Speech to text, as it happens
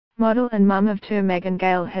Model and mum of two Megan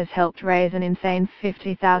Gale has helped raise an insane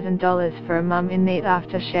 $50,000 for a mum in need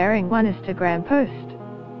after sharing one Instagram post.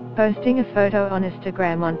 Posting a photo on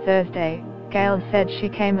Instagram on Thursday, Gale said she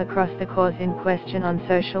came across the cause in question on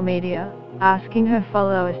social media, asking her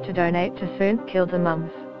followers to donate to St Kilda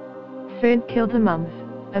Mums. St Kilda Mums,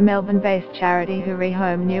 a Melbourne-based charity who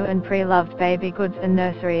rehome new and pre-loved baby goods and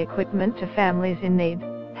nursery equipment to families in need,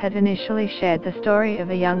 had initially shared the story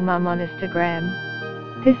of a young mum on Instagram.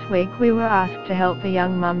 This week we were asked to help a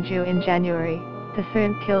young mum due in January, the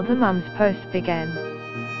St Kilda Mums post began.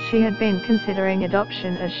 She had been considering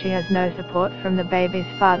adoption as she has no support from the baby's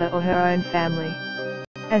father or her own family.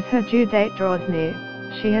 As her due date draws near,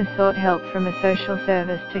 she has sought help from a social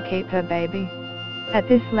service to keep her baby. At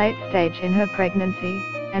this late stage in her pregnancy,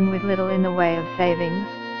 and with little in the way of savings,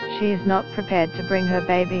 she is not prepared to bring her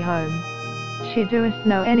baby home. She doesn't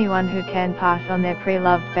know anyone who can pass on their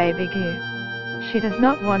pre-loved baby gear. She does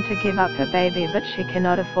not want to give up her baby, but she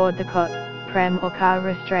cannot afford the cot, pram or car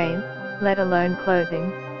restraint, let alone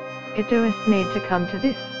clothing. It does need to come to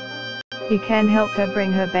this. You can help her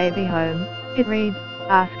bring her baby home, it read,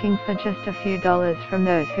 asking for just a few dollars from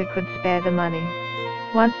those who could spare the money.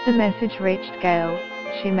 Once the message reached Gale,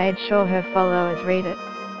 she made sure her followers read it.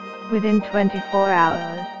 Within 24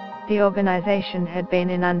 hours, the organization had been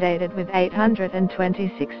inundated with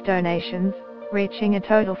 826 donations, reaching a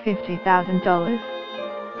total $50,000.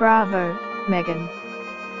 Bravo, Megan.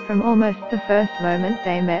 From almost the first moment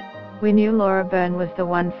they met, we knew Laura Byrne was the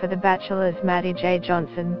one for The Bachelor's Maddie J.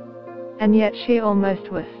 Johnson. And yet she almost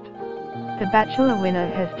was. The Bachelor winner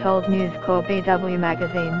has told News Corp BW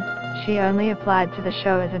magazine, she only applied to the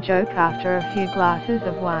show as a joke after a few glasses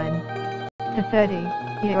of wine. The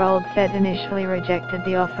 30-year-old said initially rejected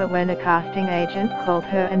the offer when a casting agent called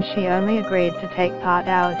her, and she only agreed to take part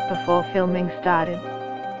hours before filming started.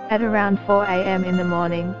 At around 4 a.m. in the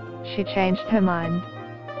morning, she changed her mind.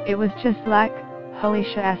 It was just like, holy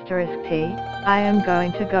sh**t, I am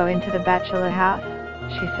going to go into the Bachelor house,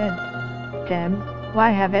 she said. Damn,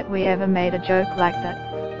 why haven't we ever made a joke like that?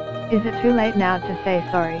 Is it too late now to say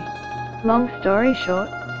sorry? Long story short?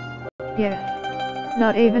 Yes.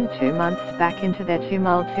 Not even 2 months back into their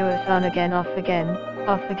tumultuous on-again off-again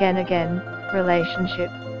relationship,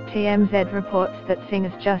 TMZ reports that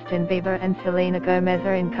singers Justin Bieber and Selena Gomez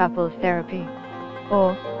are in couples therapy.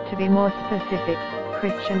 Or, to be more specific,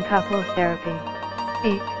 Christian couples therapy.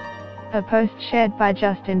 Eek. A post shared by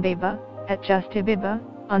Justin Bieber, at @JustinBieber,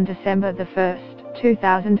 on December 1,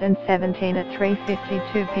 2017 at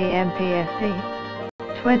 3:52 p.m. PST.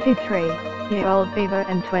 23-year-old Bieber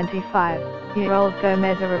and 25-year-old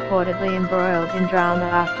Gomez are reportedly embroiled in drama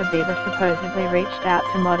after Bieber supposedly reached out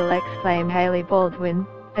to model ex-flame Hailey Baldwin,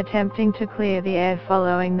 attempting to clear the air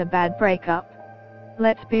following the bad breakup.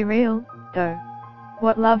 Let's be real, though.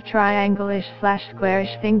 What love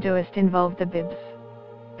triangle-ish/squarish thing doest involve the Bibs?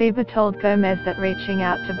 Bieber told Gomez that reaching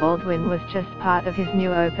out to Baldwin was just part of his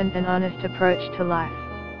new open and honest approach to life.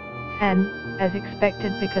 And, as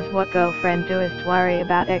expected, because what girlfriend doest worry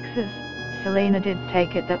about exes, Selena did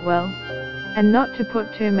take it that well. And not to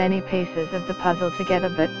put too many pieces of the puzzle together,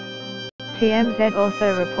 but TMZ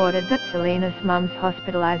also reported that Selena's mum's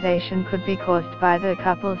hospitalization could be caused by the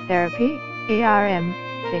couples therapy, ERM,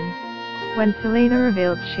 thing. When Selena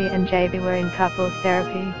revealed she and JB were in couples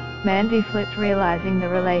therapy, Mandy flipped, realizing the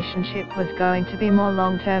relationship was going to be more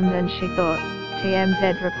long-term than she thought,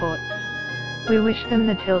 TMZ reports. We wish them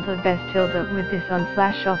the best with this on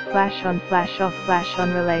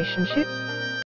 /off/on/off/on relationship.